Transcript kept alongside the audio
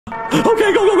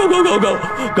Okay, go, go, go, go, go,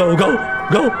 go, go, go,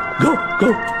 go,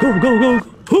 go, go, go, go, go.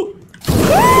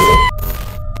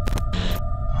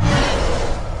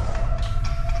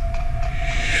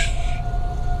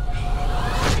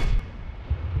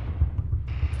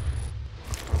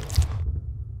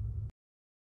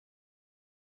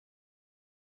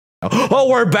 Oh,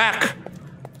 we're back.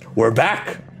 We're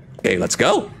back. Okay, let's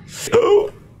go.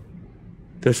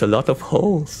 There's a lot of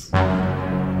holes.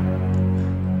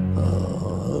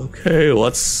 Okay,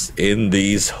 what's in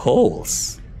these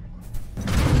holes?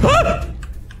 Ah!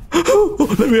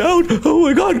 Oh, let me out! Oh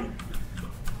my god!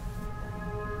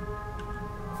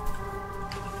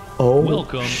 Oh,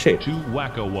 welcome shit. to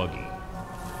Whack-A-Wuggy.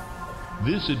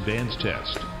 This advanced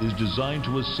test is designed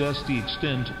to assess the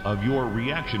extent of your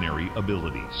reactionary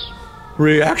abilities.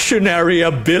 Reactionary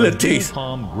abilities. A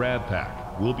palm grab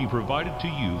pack will be provided to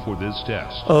you for this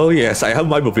test. Oh yes, I have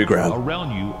my movie grab.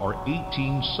 Around you are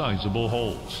 18 sizable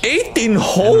holes. 18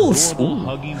 holes?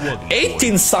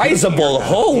 18 sizable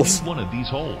holes? One of these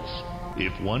holes.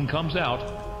 If one comes out,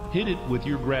 hit it with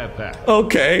your grab pack.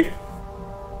 Okay.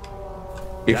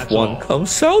 If That's one all.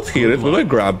 comes out, hit it with a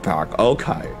grab pack.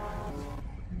 Okay.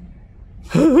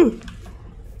 The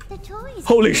toys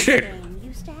Holy in the shit. game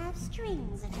used to have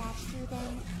strings attached to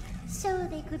them, so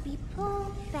they could be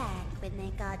pulled back when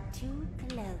they got too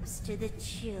close to the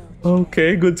children.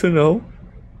 Okay, good to know.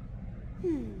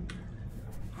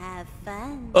 Have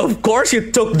fun. Of course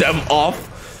you took them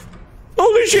off.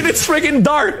 Holy shit, it's freaking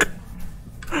dark.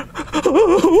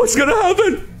 What's gonna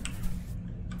happen?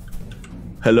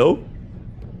 Hello?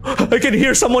 I can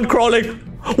hear someone crawling.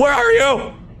 Where are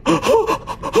you?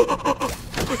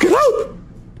 Get out!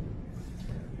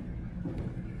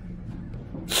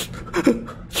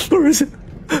 Where is it?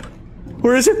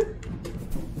 Where is it?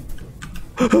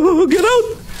 Get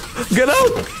out! Get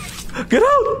out! Get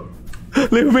out!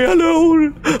 Leave me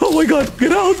alone! Oh my god,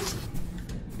 get out!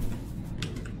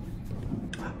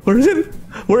 Where is it?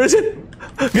 Where is it?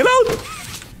 Get out!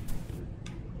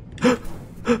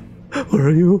 Where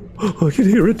are you? Oh, I can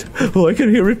hear it. Oh, I can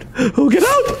hear it. Oh, get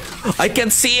out! I can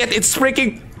see it. It's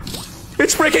freaking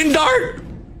dark.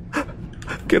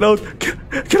 Get out!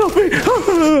 Get off me!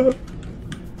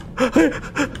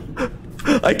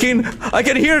 I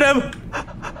can hear them.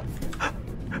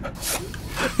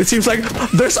 It seems like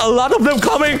there's a lot of them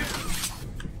coming.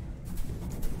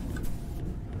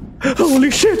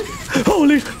 Holy shit!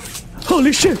 Holy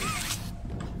shit!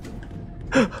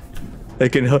 I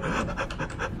can.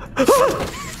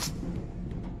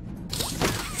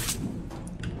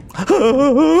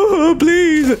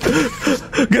 Please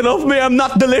get off me! I'm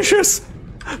not delicious.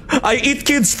 I eat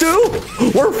kids too.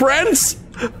 We're friends.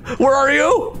 Where are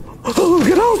you? Oh,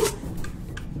 get out!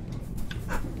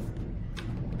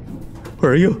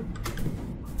 Where are you?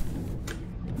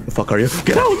 The fuck are you?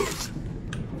 Get out!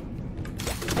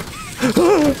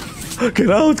 Get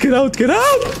out! Get out! Get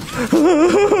out!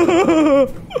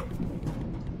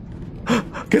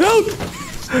 Get out!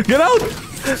 Get out!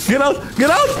 Get out! Get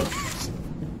out!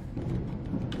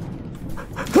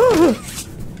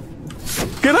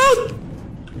 Get out!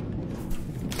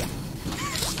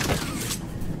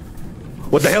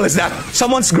 What the hell is that?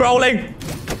 Someone's growling!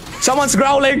 Someone's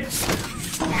growling!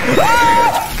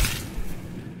 Ah!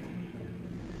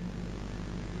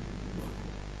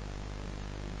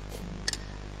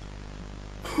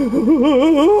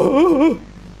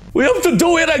 We have to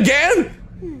do it again?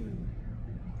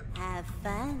 Have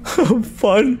fun.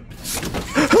 Fun.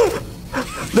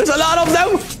 There's a lot of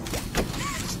them.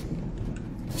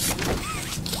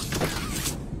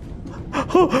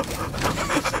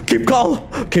 Keep calm.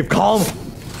 Keep calm.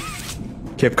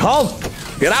 Keep calm.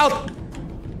 Get out.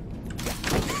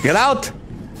 Get out.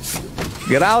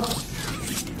 Get out.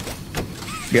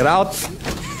 Get out.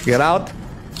 Get out.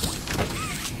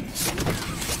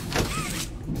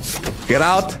 Get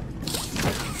out.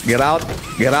 Get out.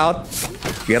 Get out.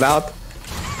 Get out.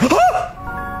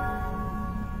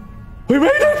 We made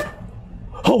it!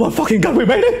 Oh my fucking god, we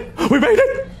made it! We made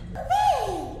it! Hooray!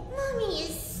 Mommy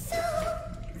is so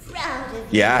proud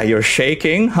of you. Yeah, you're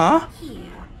shaking, huh?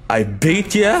 Here, I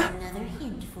beat ya? another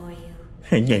hint for you.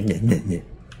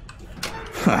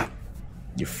 Huh.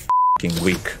 You fucking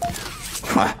weak.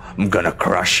 Huh. I'm gonna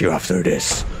crush you after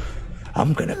this.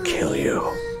 I'm gonna kill you.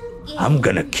 I'm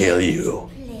gonna kill you.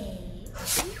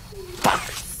 Fuck.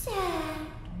 Sad.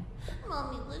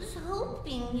 Mommy was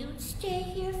hoping you'd stay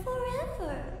here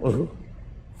forever. Uh-huh.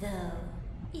 Though,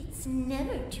 it's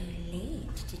never too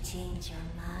late to change your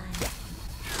mind.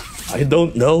 I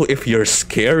don't know if you're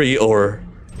scary or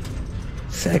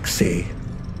sexy.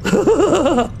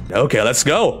 Okay, let's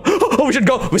go. Oh, we should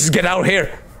go. We should get out of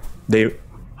here. They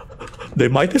They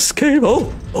might escape.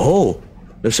 Oh,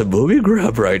 there's a booby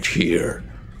grab right here.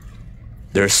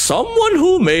 There's someone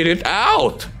who made it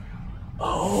out.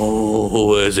 Oh,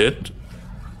 who is it?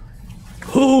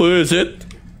 Who is it?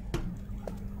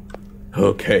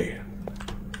 Okay.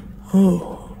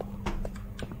 Oh.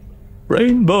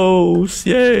 Rainbows,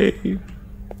 yay.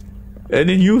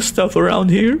 Any new stuff around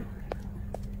here?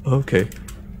 Okay.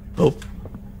 Oh.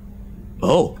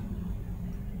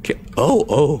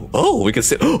 Oh, we can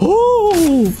see.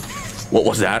 Oh! What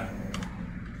was that?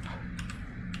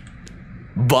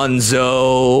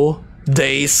 Bunzo,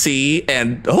 Daisy,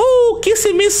 and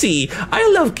Kissy Missy. I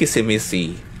love Kissy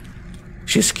Missy.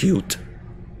 She's cute.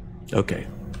 Okay.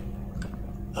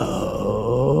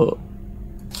 Oh.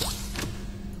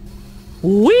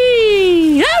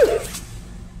 Wee!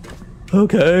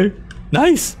 Okay.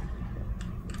 Nice.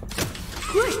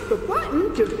 Click the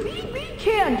button to feed me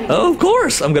candy. Of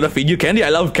course, I'm gonna feed you candy. I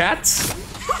love cats.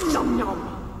 Nom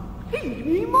nom. Feed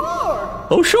me more.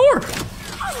 Oh, sure.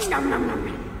 Nom nom nom.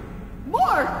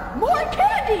 More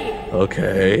candy.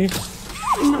 Okay.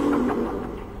 Nom nom nom nom.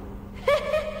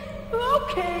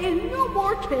 Okay, no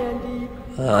more candy.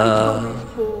 My tummy's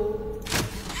full.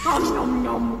 Nom nom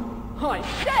nom. I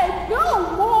said no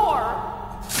more.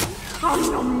 Nom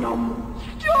nom nom.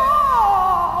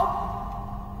 Stop.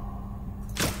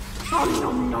 Nom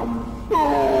nom nom.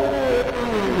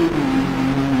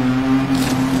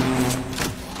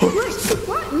 Press the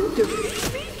button to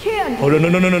feed me candy. Oh,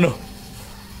 no.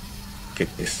 Kick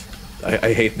this.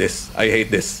 I hate this. I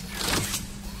hate this.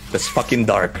 That's fucking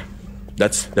dark.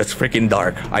 That's freaking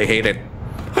dark. I hate it.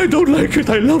 I don't like it.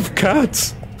 I love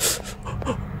cats.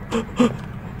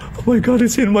 Oh my god,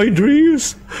 it's in my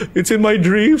dreams. It's in my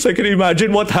dreams. I can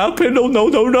imagine what happened. Oh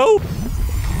no.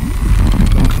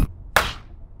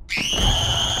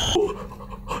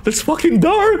 That's fucking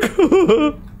dark.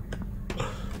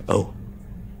 Oh.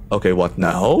 Okay, what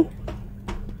now?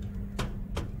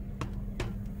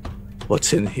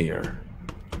 What's in here?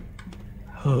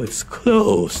 Oh, it's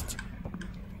closed.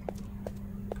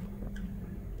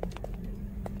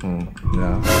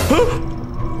 No.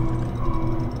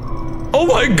 Oh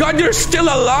my god, you're still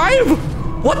alive?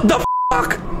 What the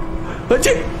fuck?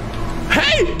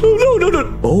 Hey!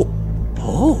 No.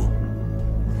 Oh.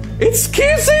 It's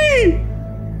Kissy!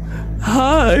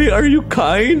 Hi, are you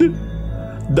kind?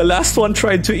 The last one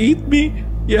tried to eat me.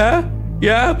 Yeah,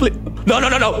 please. No.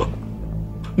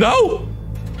 No!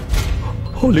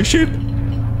 Holy shit.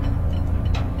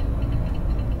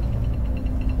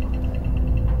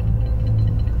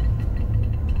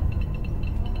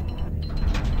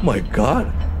 My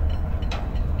god.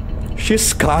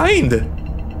 She's kind.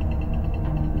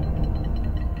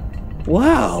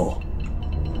 Wow.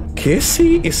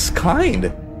 Kissy is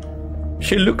kind.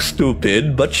 She looks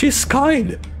stupid, but she's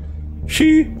kind.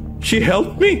 She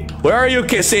helped me. Where are you,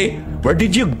 Kissy? Where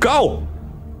did you go?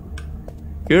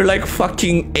 You're like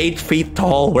fucking 8 feet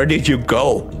tall. Where did you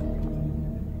go?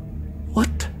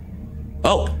 What?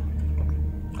 Oh.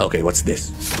 Okay, what's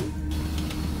this?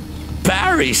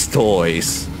 Barry's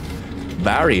toys.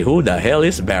 Barry, who the hell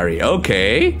is Barry?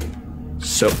 Okay.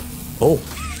 So,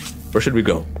 where should we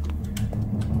go?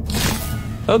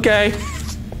 Okay.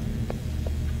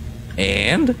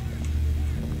 And?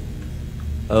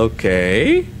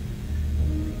 Okay.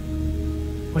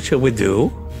 What shall we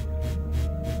do?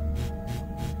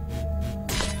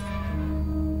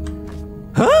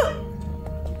 Huh?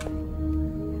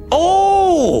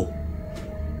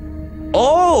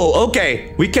 Oh,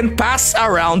 okay. We can pass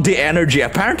around the energy.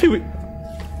 Apparently we...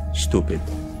 Stupid.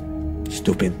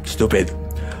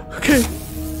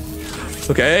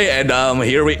 Okay, and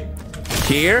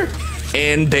here,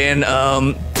 and then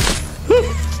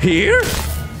here.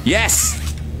 Yes.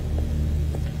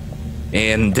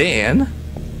 And then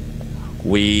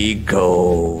we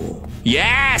go.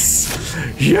 Yes.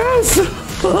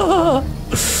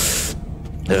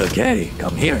 Okay,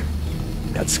 come here.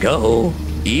 Let's go.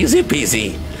 Easy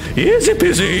peasy.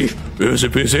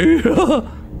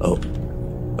 Oh,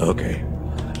 okay.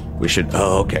 We should.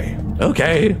 Oh,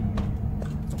 okay.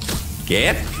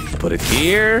 Put it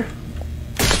here.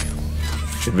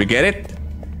 Should we get it?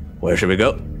 Where should we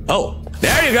go? Oh,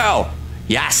 there you go.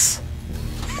 Yes.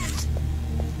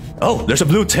 Oh, there's a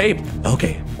blue tape.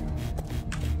 Okay.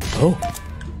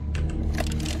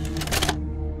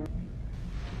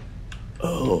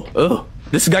 Oh,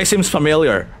 this guy seems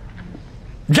familiar.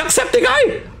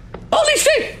 Jacksepticeye! Holy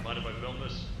shit! Mind if I film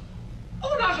this?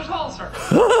 Oh, not at all, sir.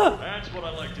 That's what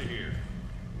I like to hear.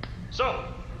 So,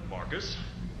 Marcus,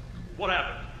 what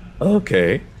happened?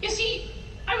 Okay. You see,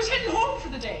 I was heading home for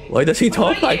the day. Why does he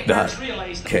talk When my like that? neighbors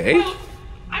realized Okay. Well,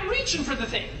 I'm reaching for the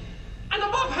thing, and the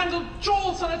mob handle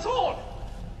jolts on its own.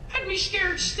 Had me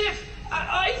scared stiff.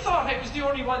 I thought I was the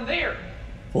only one there.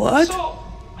 What? So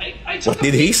I took What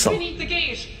did he peek saw? beneath the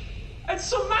gate, and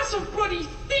some massive bloody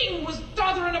thing was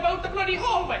doddering about the bloody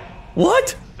hallway.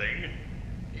 What? Thing?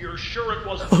 You're sure it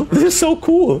wasn't? Oh, this is so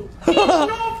cool. There's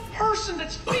no person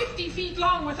that's 50 feet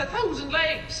long with 1,000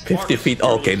 legs. 50 feet.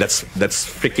 Oh, okay, that's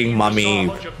freaking mommy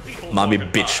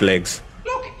bitch legs.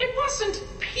 Look, it wasn't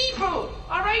people,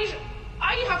 alright?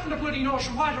 I haven't a bloody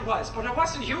notion what it was, but it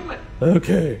wasn't human.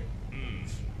 Okay.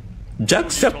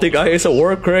 Jacksepticeye is a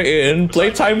worker in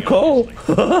Playtime Co.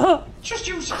 Just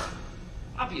you, sir.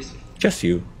 Obviously. Just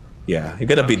you. Yeah, you're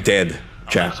gonna be dead, I'll have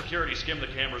Jack. security skim the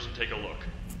cameras and take a look.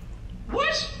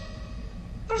 What?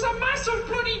 There's a massive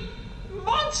bloody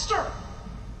monster!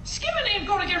 Skimming ain't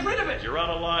gonna get rid of it! You're out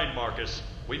of line, Marcus.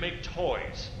 We make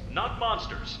toys, not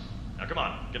monsters. Now come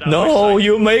on, get out of my No, sight.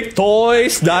 you make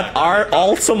toys that are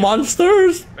also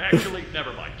monsters? Actually,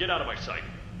 never mind. Get out of my sight.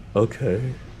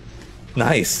 Okay.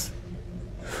 Nice.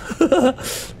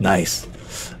 Nice.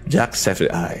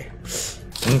 Jacksepticeye.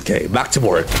 Okay, back to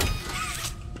work.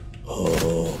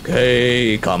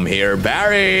 Okay, come here,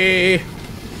 Barry.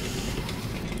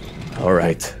 All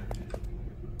right.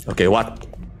 Okay, what?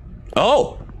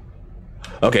 Oh!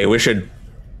 Okay, we should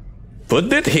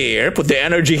put it here, put the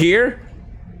energy here.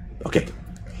 Okay.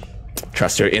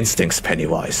 Trust your instincts,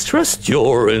 Pennywise. Trust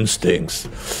your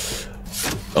instincts.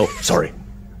 Oh, sorry.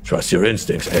 Trust your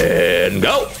instincts. And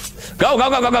go! Go, go,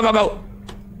 go, go, go, go, go!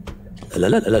 La,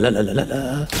 la, la, la, la, la, la,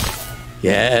 la.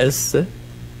 Yes.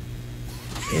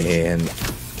 And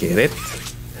get it.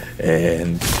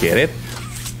 And get it.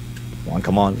 Come on,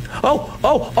 come on. Oh,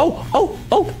 oh, oh, oh,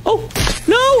 oh, oh.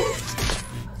 No!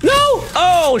 No!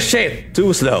 Oh, shit.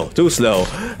 Too slow, too slow.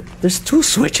 There's 2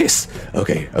 switches.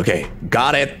 Okay, okay.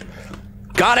 Got it.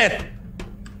 Got it.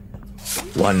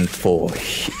 1 for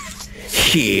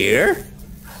here.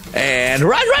 And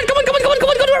run, run. Come on, come on, come on, come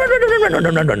on, come on. Run, run, run, run,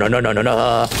 run, run, run, run, run,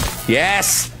 run.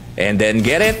 Yes. And then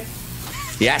get it.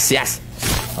 Yes, yes.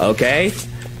 Okay.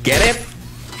 Get it.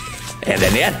 And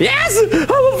then yes! I'm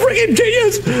a freaking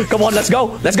genius! Come on, let's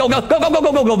go! Let's go, go, go, go, go,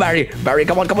 go, go, go, Barry! Barry,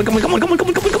 come on, come on, come on, come on, come on, come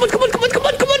on, come on, come on, come on, come on, come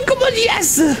on, come on, come on,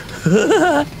 yes!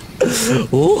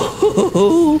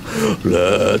 Ooh,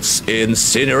 let's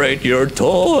incinerate your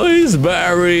toys,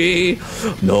 Barry!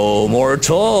 No more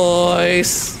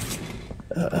toys!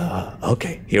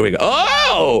 Okay, here we go.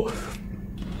 Oh!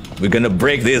 We're gonna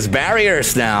break these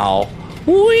barriers now.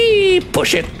 Whee!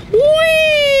 Push it!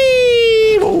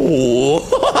 Whee! Ooh.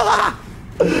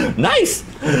 Nice!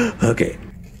 Okay.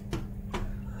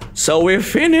 So we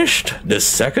finished the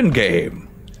second game.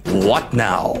 What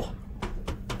now?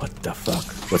 What the fuck?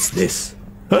 What's this?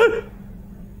 Huh?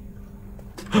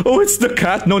 Oh, it's the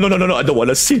cat. No, no, no, no, no. I don't want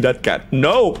to see that cat.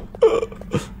 No.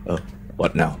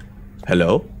 What now?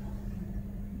 Hello?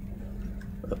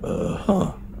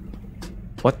 Huh.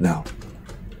 What now?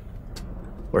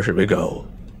 Where should we go?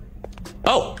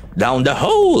 Oh, down the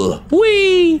hole.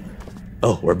 Whee!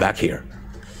 Oh, we're back here.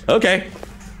 Okay.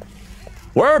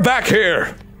 We're back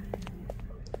here.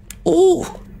 Ooh.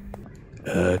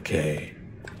 Okay.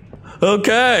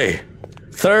 Okay.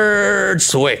 Third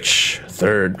switch.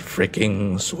 Third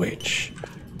freaking switch.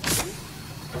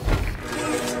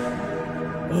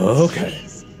 Okay.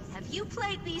 Jeez, have you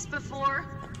played these before?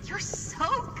 You're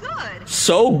so good.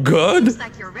 So good? Looks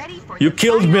like you're ready for You the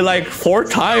killed me final like race. 4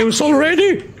 times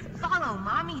already. Follow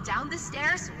mommy down the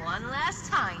stairs one last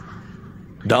time.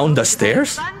 Down the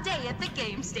stairs? Fun day at the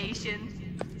game station.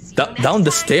 See you Down next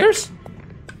the time. stairs?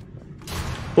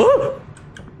 Whoa!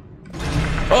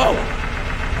 Oh!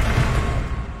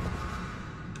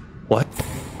 What?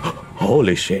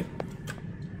 Holy shit.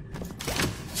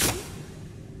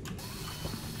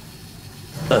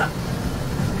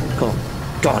 Come on.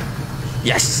 Come on.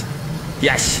 Yes!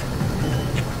 Yes!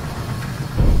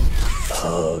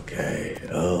 Okay,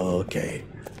 okay.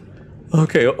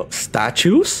 Okay,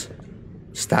 statues?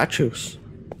 Statues.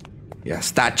 Yeah,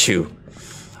 statue.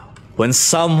 When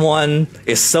someone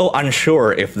is so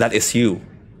unsure if that is you.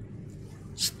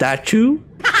 Statue?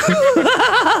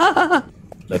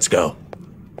 Let's go.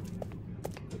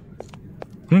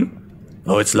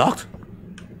 Oh, it's locked?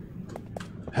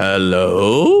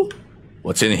 Hello?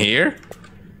 What's in here?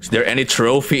 Is there any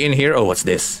trophy in here? Oh, what's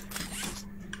this?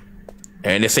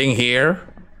 Anything here?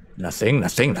 Nothing,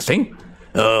 nothing, nothing.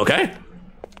 Okay.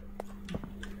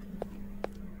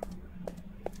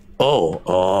 Oh,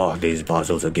 oh, these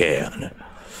puzzles again.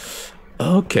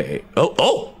 Okay. Oh,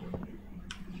 oh!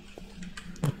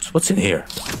 What's in here?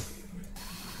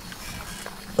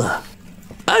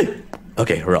 Hey!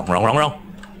 Okay, wrong, wrong, wrong,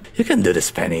 wrong. You can do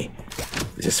this, Penny.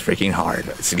 This is freaking hard.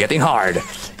 It's getting hard.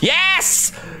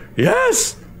 Yes!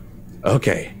 Yes!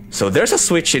 Okay, so there's a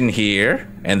switch in here,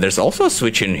 and there's also a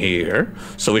switch in here.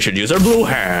 So we should use our blue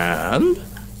hand.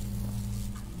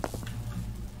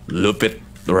 Loop it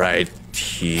right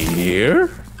here.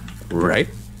 Right.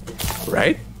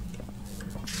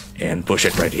 And push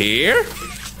it right here.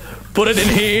 Put it in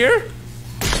here.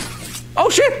 Oh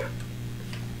shit!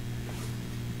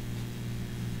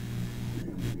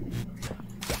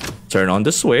 Turn on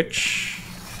the switch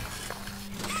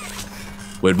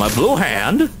with my blue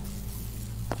hand.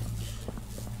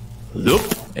 Loop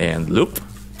and loop.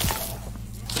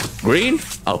 Green.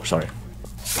 Oh, sorry.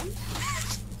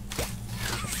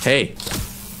 Hey.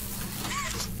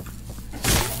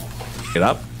 Get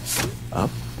up. Up.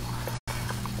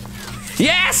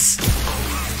 Yes!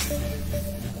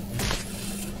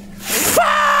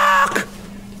 Fuck!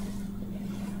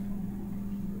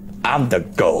 I'm the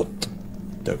GOAT.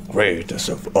 The greatest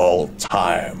of all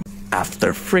time.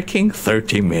 After freaking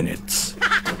 30 minutes.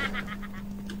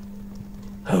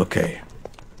 Okay.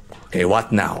 Okay,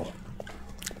 what now?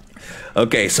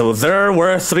 Okay, so there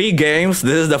were 3 games.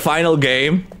 This is the final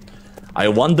game. I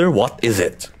wonder what is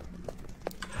it?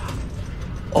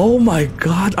 Oh my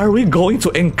god, are we going to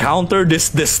encounter this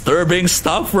disturbing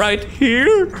stuff right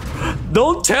here?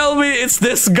 Don't tell me it's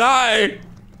this guy.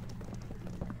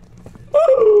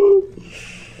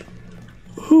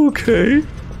 Okay.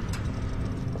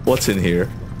 What's in here?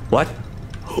 What?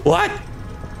 What?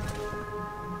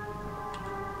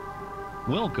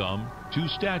 Welcome to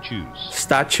Statues.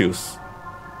 Statues.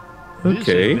 This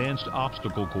Okay. advanced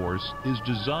obstacle course is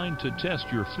designed to test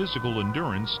your physical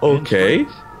endurance Okay. and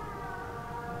strength.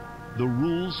 The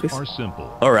rules are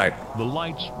simple. Alright. The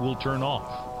lights will turn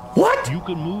off. What? You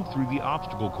can move through the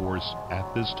obstacle course at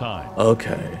this time.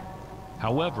 Okay.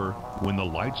 However, when the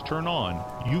lights turn on,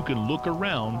 you can look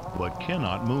around but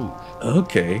cannot move.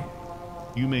 Okay.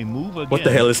 You may move again. What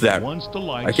the hell is that? Once the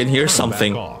lights I can hear turn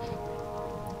something. back off.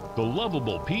 The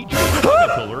lovable PJ the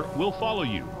Pug-a-pillar will follow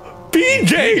you. If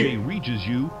PJ! PJ reaches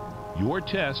you, your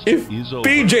test If is over.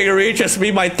 PJ reaches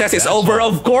me, my test is That's over. all.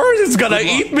 Of course, it's gonna Good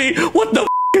luck. eat me. What the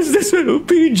is this,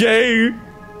 PJ?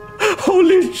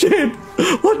 Holy shit!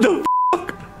 What the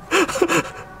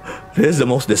This is the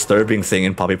most disturbing thing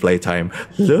in Poppy Playtime.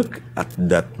 Look at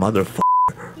that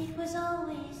motherfucker. It was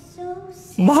always so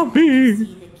sad Mommy! to see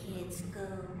the kids go.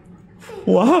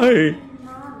 Why?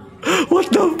 Mommy What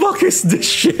the fuck is this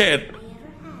shit? never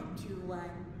had to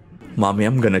one. Mommy,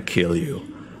 I'm gonna kill you.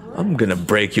 I'm gonna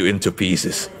break you into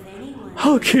pieces. If anyone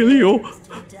I'll kill you.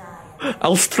 died,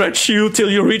 I'll stretch you till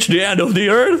you reach the end of the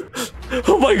earth.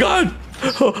 Oh my god!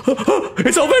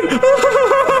 It's open!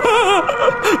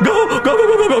 Go! Go! Go! Go!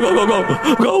 Go! Go! Go!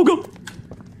 Go! Go! Go!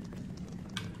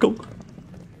 Go!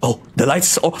 Oh, the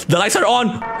lights! Oh, the lights are on!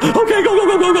 Okay, go! Go!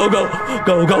 Go! Go! Go!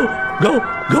 Go! Go! Go!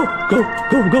 Go! Go!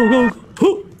 Go! Go! Go!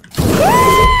 Go!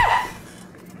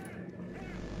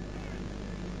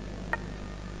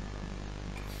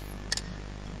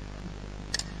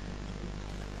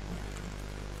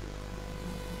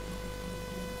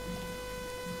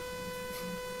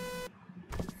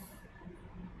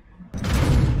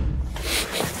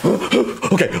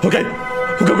 Okay, okay.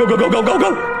 Go, go, go, go, go, go,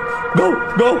 go.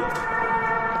 Go, go.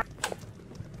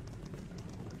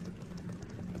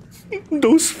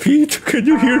 Those feet. Can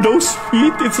you hear those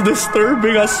feet? It's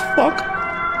disturbing as fuck.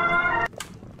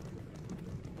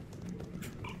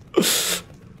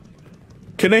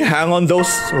 Can I hang on those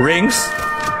rings?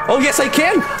 Oh, yes, I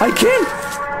can. I can.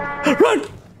 Run.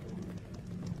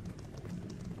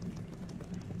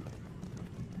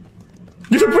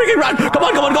 You should freaking run! Come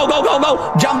on, come on, go, go, go,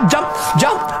 go! Jump, jump,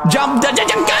 jump, jump, jump, jump,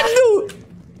 jump!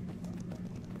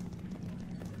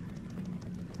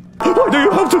 Why do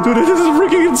you have to do this? This is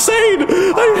freaking insane!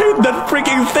 I hate that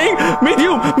freaking thing!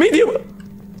 Medium, medium!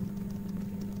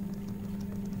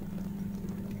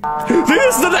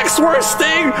 This is the next worst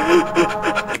thing!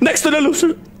 Next to the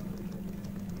loser.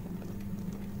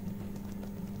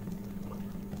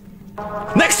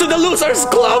 Next to the loser's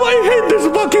club! I hate this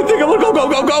fucking thing! Come on, go, go,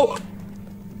 go, go!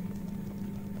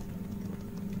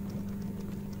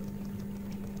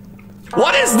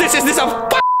 What is this? Is this a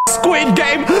Squid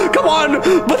Game? Come on!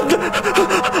 But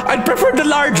I'd prefer the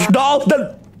large doll.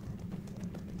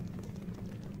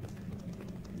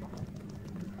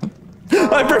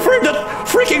 I prefer the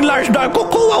freaking large dog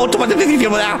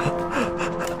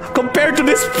compared to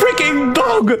this freaking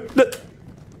dog.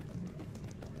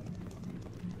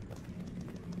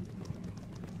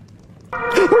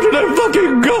 Where did I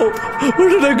fucking go? Where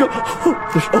did I go?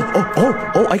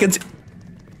 Oh, I can see.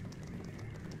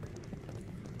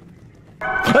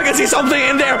 I can see something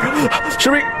in there.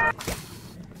 Should we?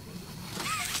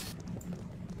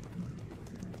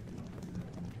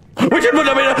 We should put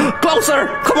them in. Closer!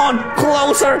 Come on!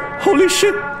 Closer! Holy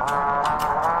shit!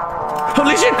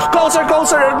 Holy shit! Closer!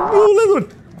 Closer!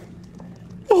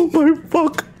 Oh my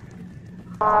fuck!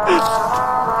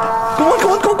 Come on!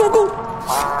 Come on! Go! Go! Go!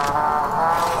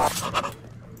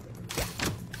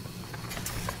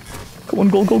 Come on!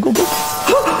 Go! Go! Go! Go!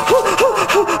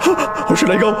 Where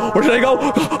should I go? Where should I go?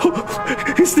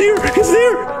 He's there! He's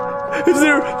there! He's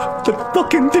there! The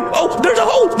fucking thing! Oh! There's a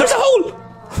hole! There's a hole!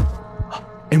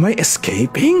 Am I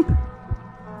escaping?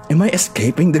 Am I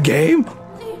escaping the game?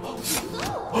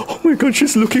 Oh my god,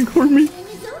 she's looking for me.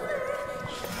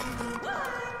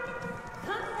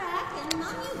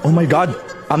 Oh my god,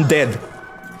 I'm dead.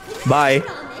 Bye.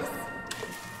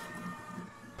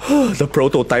 The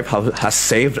prototype has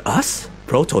saved us?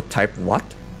 Prototype what?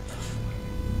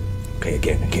 Okay,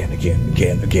 again.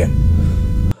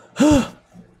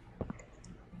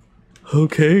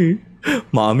 Okay,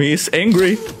 mommy is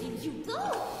angry.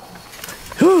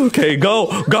 Okay, go!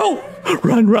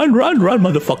 Run,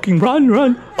 motherfucking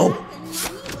run! Oh!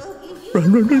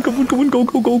 Run, come on,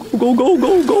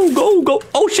 go!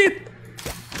 Oh shit!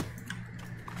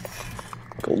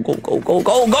 Go!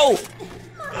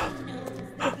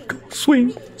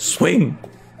 Swing!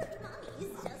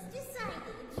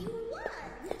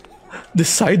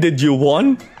 Decided you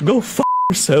won? Go f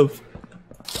yourself.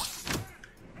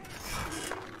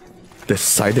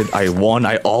 Decided I won.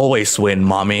 I always win,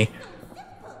 mommy.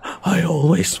 I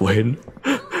always win.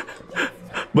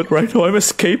 But right now I'm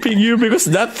escaping you because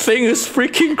that thing is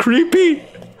freaking creepy.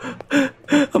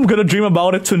 I'm gonna dream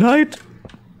about it tonight.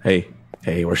 Hey,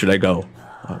 where should I go?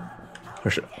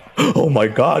 Oh my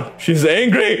god, she's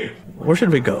angry. Where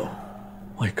should we go?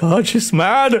 Oh my god, she's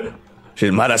mad.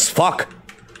 She's mad as fuck.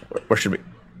 Where should we?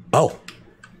 Oh,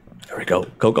 there we go.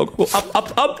 Go.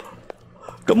 Up.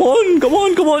 Come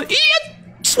on.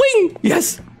 Swing.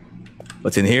 Yes.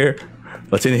 What's in here?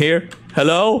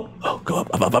 Hello? Oh, go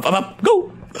up.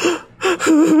 Go.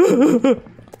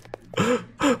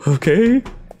 Okay.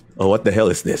 Oh, what the hell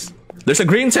is this? There's a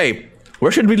green tape.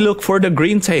 Where should we look for the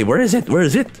green tape? Where is it?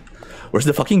 Where's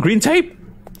the fucking green tape?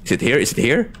 Is it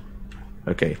here?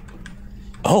 Okay.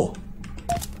 Oh.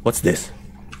 What's this?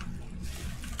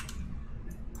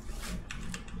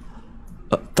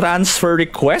 Transfer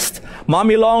request.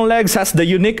 Mommy Longlegs has the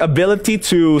unique ability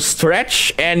to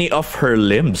stretch any of her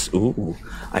limbs. Ooh,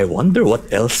 I wonder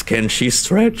what else can she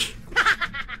stretch?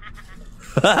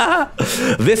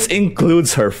 This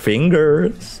includes her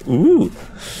fingers, ooh,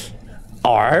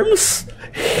 arms,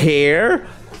 hair,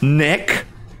 neck,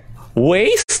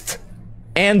 waist,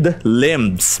 and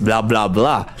limbs. Blah blah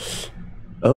blah.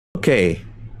 Okay,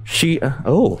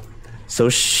 so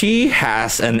she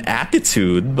has an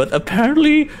attitude, but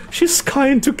apparently she's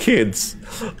kind to kids.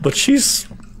 But she's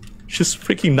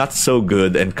freaking not so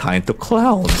good and kind to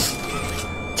clowns.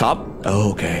 Top?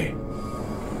 Okay.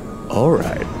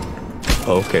 Alright.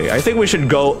 Okay, I think we should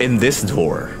go in this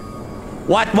door.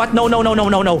 What? No.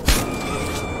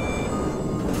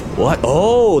 What?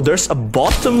 Oh, there's a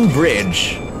bottom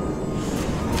bridge.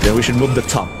 Then we should move the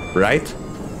top, right?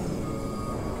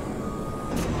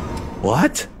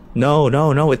 What? No,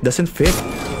 it doesn't fit.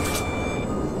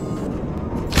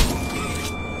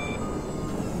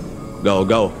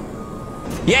 Go.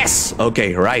 Yes!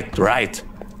 Okay, right.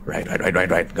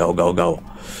 Go.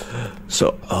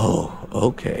 So,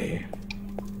 okay.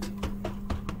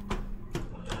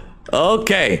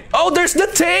 Okay. Oh, there's the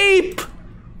tape!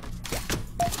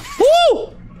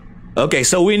 Woo! Okay,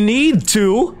 so we need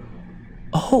to...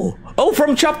 Oh,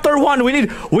 from chapter 1, we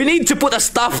need to put a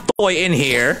stuffed toy in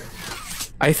here.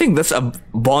 I think that's a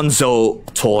Bonzo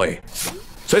toy.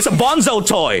 So it's a Bonzo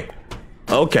toy.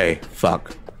 Okay,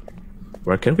 fuck.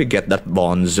 Where can we get that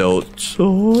Bonzo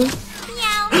toy?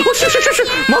 Oh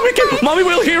shit! Mommy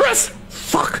will hear us.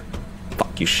 Fuck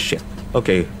you, shit.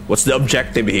 Okay, what's the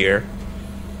objective here?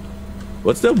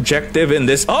 What's the objective in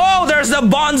this? Oh, there's the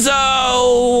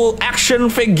Bonzo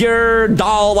action figure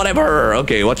doll, whatever.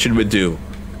 Okay, what should we do?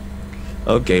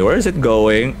 Okay, where is it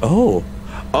going? Oh,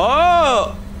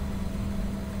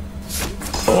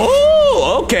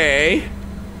 okay.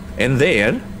 And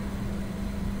then,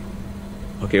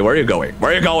 okay, where are you going?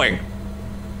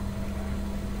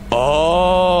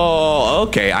 Oh,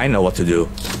 okay, I know what to do.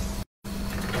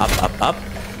 Up.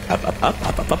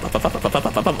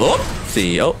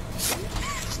 Oopsie. Oh,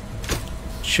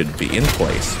 should be in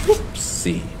place.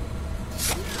 Oopsie.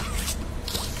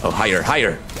 Oh, higher.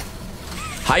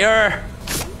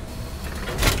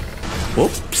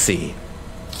 Oopsie.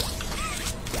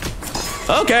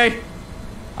 Okay.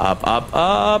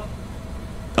 Up.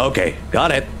 Okay,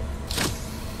 got it.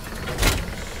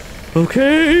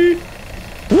 Okay.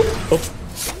 Whoop. Oh.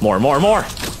 More, more, more.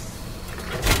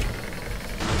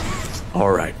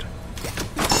 All right.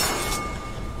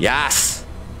 Yes.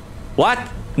 What?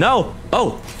 No.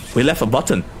 Oh, we left a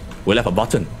button. We left a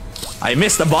button. I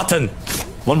missed a button.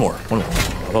 One more. One more.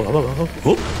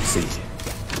 Whoop. See.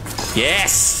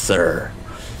 Yes, sir.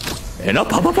 And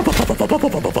up, up, up, up, up, up, up,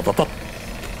 up, up, up, up, up.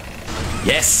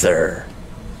 Yes, sir.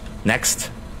 Next.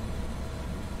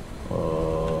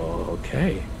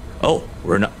 Okay. Oh,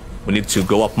 we're not. We need to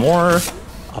go up more.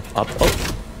 Up, up, oh.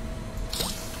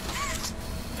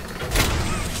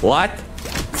 What?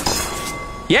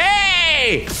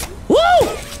 Yay! Woo!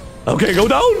 Okay, go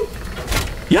down.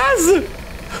 Yes.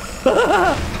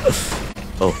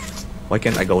 Oh, why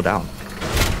can't I go down?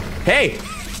 Hey!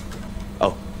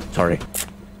 Oh, sorry.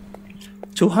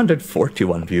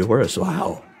 241 viewers.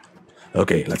 Wow.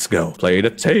 Okay, let's go. Play the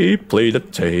tape. Play the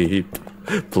tape.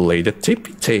 Play the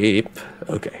tapey tape.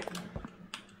 Okay.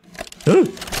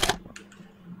 Ooh.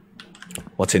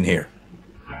 What's in here?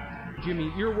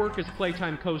 Jimmy, your work as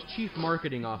Playtime Co.'s chief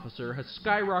marketing officer has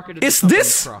skyrocketed Is the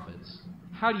this profits.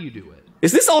 How do you do it?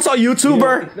 Is this also a YouTuber? You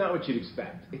know, it's not what you'd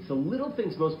expect. It's the little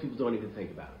things most people don't even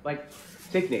think about. Like,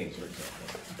 take names, for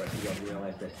example. But you guys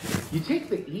realize this. You take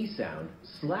the E sound,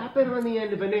 slap it on the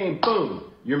end of a name,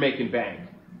 boom, you're making bank.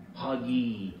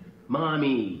 Huggy,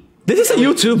 mommy. This is a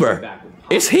YouTuber.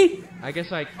 Is he? I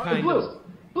guess I kind Blue. of...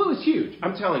 Blue is huge.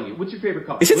 I'm telling you. What's your favorite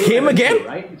color? Is it Blue, him again? Blue,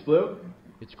 right? It's blue?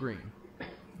 It's green.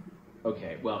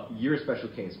 Okay, well, you're a special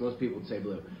case. Most people would say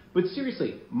blue. But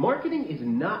seriously, marketing is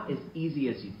not as easy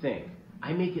as you think.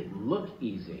 I make it look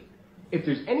easy. If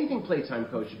there's anything Playtime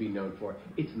Co. should be known for,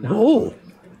 it's not. Oh,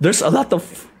 there's a lot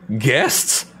of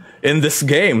guests in this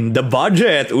game. The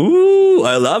budget. Ooh,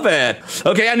 I love it.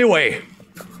 Okay, anyway.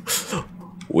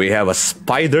 We have a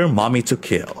spider mommy to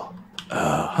kill.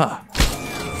 Oh.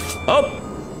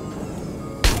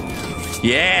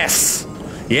 Yes.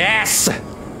 Yes.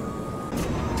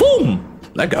 Boom.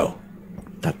 Let go.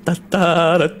 Da, da,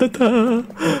 da, da, da, da.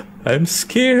 I'm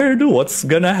scared. What's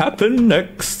gonna happen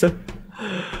next?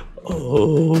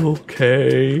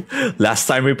 Okay. Last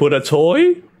time we put a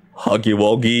toy, Huggy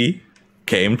Wuggy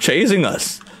came chasing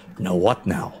us. Now what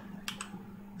now?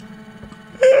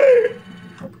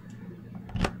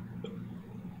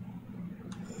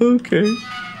 Okay.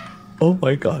 Oh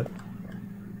my god.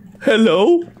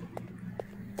 Hello?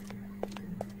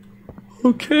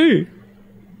 Okay.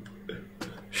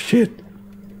 Shit.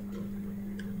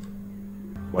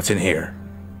 What's in here?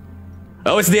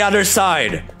 Oh, it's the other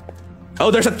side. Oh,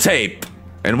 there's a tape.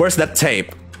 And where's that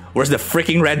tape? Where's the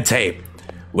freaking red tape?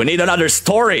 We need another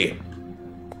story.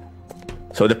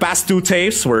 So the past two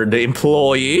tapes were the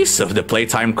employees of the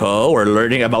Playtime Co. were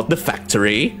learning about the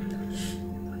factory.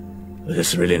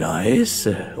 This is really nice.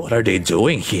 What are they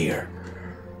doing here?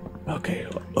 Okay.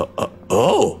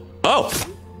 Oh.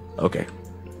 Okay.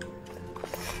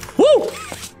 Woo!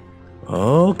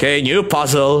 Okay, new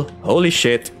puzzle. Holy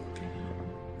shit.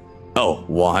 Oh,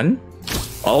 one.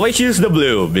 Always use the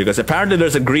blue because apparently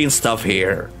there's a green stuff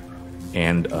here.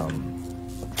 And,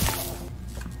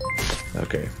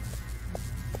 okay.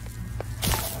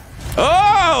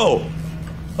 Oh!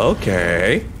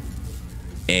 Okay.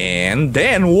 And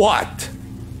then what?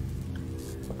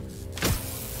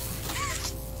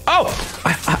 Oh!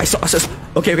 I saw.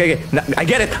 Okay. I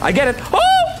get it. Oh!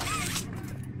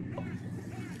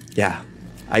 Yeah.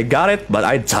 I got it, but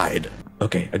I died.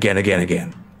 Okay,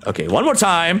 again. Okay, one more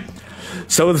time.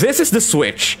 So this is the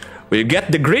switch. We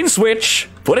get the green switch,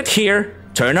 put it here,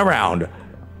 turn around.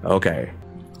 Okay.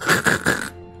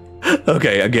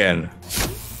 Okay, again.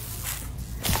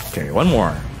 Okay, one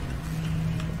more.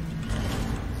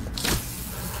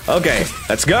 Okay,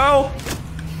 let's go.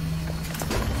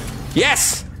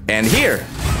 Yes! And here.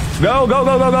 Go.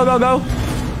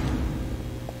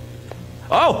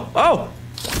 Oh!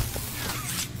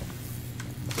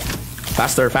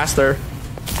 Faster.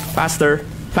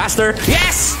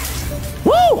 Yes!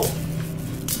 Woo!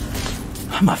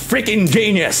 I'm a freaking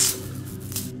genius.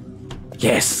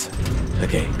 Yes.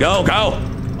 Okay, go.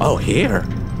 Oh, here.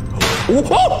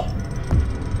 Whoa!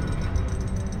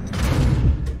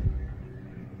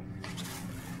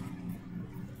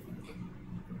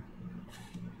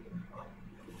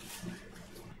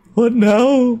 What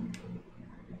now?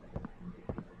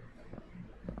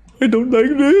 I don't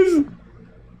like this.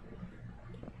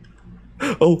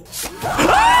 Oh.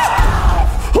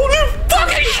 Ah! Holy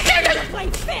fucking shit! Play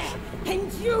fair,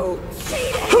 and you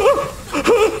cheated!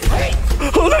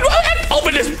 Hold on,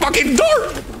 open this fucking door!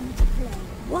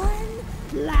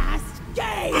 One last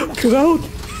game! Get out!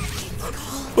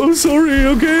 I'm sorry,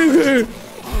 okay.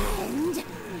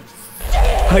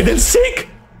 Hide and seek!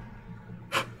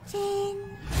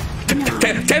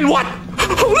 10 what?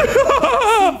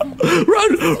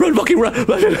 Run, fucking run.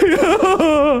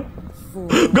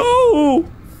 Go.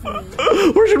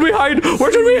 Where should we hide?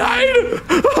 Where should we hide?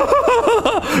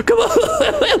 Come on.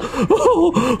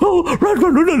 Run.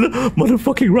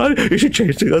 Motherfucking run. Is she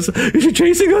chasing us? Is she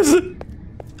chasing us?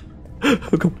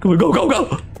 Come on, go. Come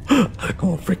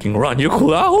on, freaking run, you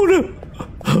clown.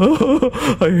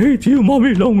 I hate you,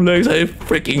 mommy long legs. I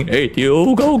freaking hate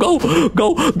you. Go.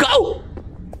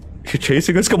 You're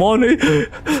chasing us. Come on.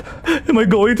 Am I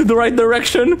going to the right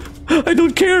direction? I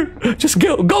don't care. Just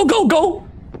go.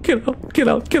 Get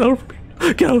out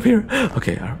of here.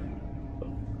 Okay.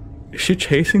 Is she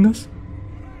chasing us?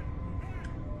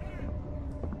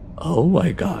 Oh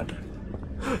my god.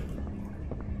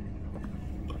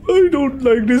 I don't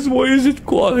like this. Why is it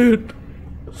quiet?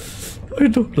 I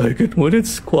don't like it when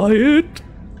it's quiet.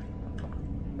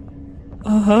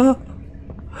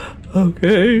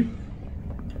 Okay.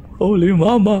 Holy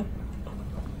mama.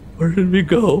 Where did we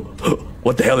go?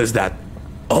 What the hell is that?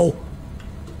 Oh.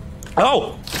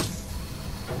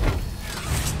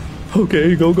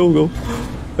 Okay, go.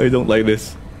 I don't like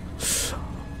this.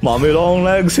 Mommy long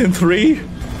legs in 3,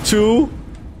 2.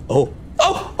 Oh.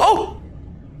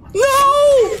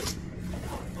 No!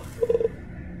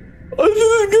 I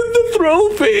didn't get the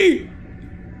trophy.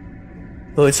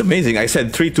 Oh, it's amazing. I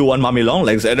said 3, 2, 1, mommy long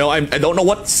legs. I don't know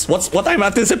what I'm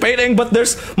anticipating, but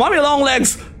there's mommy long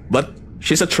legs. But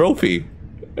she's a trophy,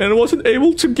 and I wasn't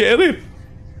able to get it.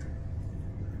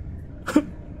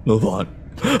 Move on.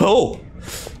 Oh,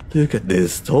 look at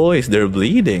these toys. They're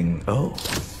bleeding. Oh,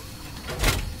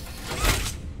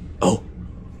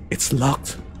 it's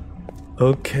locked.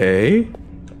 Okay.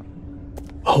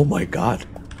 Oh my god.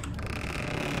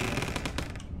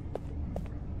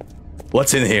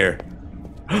 What's in here?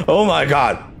 Oh my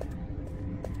god.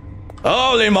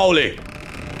 Holy moly.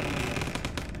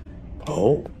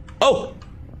 Oh. Oh.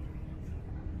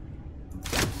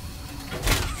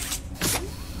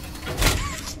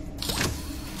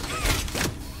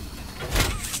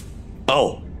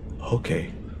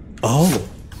 Okay. Oh.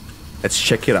 Let's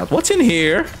check it out. What's in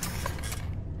here?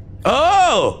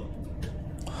 Oh.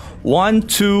 1,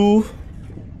 2,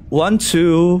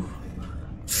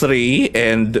 3,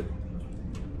 and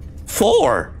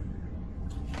 4.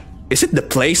 Is it the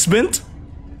placement?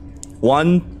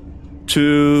 1,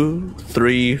 2,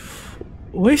 3.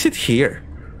 Where is it here?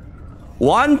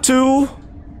 1, 2,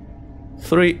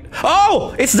 3.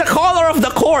 Oh, it's the color of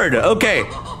the cord. Okay,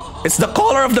 it's the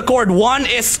color of the cord. One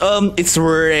is it's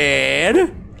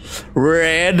red,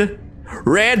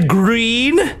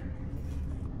 green.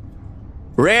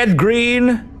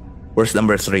 Where's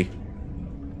number 3?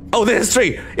 Oh, this is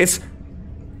 3. It's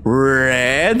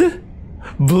red,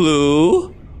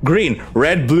 blue, green.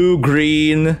 Red, blue,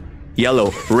 green,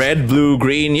 yellow. Red, blue,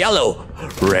 green, yellow.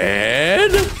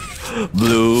 Red,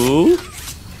 blue,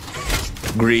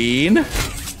 green,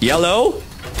 yellow.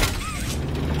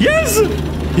 Yes!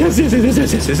 Yes.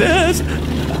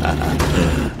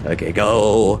 Okay,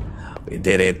 go. We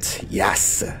did it.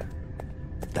 Yes.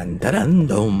 Dun dun dun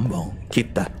dum bum.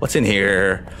 Kita. What's in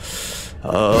here?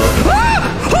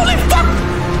 Holy fuck!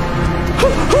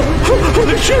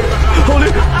 Holy shit!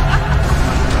 Holy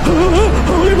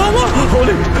mama!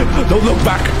 Holy! Don't look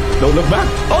back!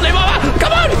 Holy mama!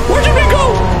 Come on! Where should we go?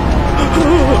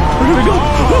 Where should we go?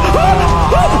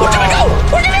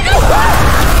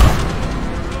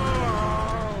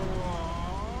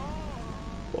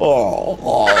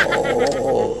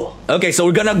 Oh. Okay, so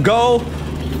we're gonna go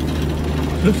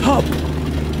to the top.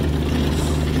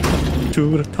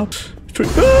 To the top. Come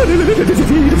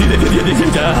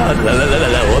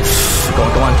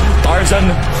on. Tarzan.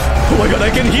 Oh my god, I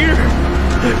can hear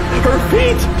her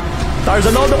feet.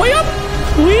 Tarzan all the way up.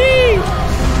 Whee!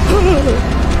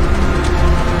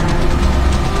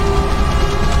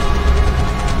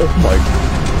 Oh my.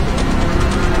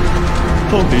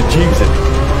 Holy Jesus.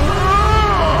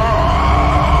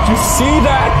 Did you see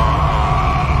that?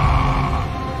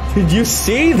 Did you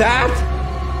see that?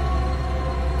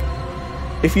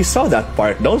 If you saw that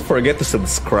part, don't forget to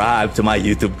subscribe to my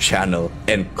YouTube channel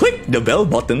and click the bell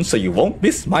button so you won't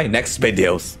miss my next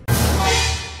videos.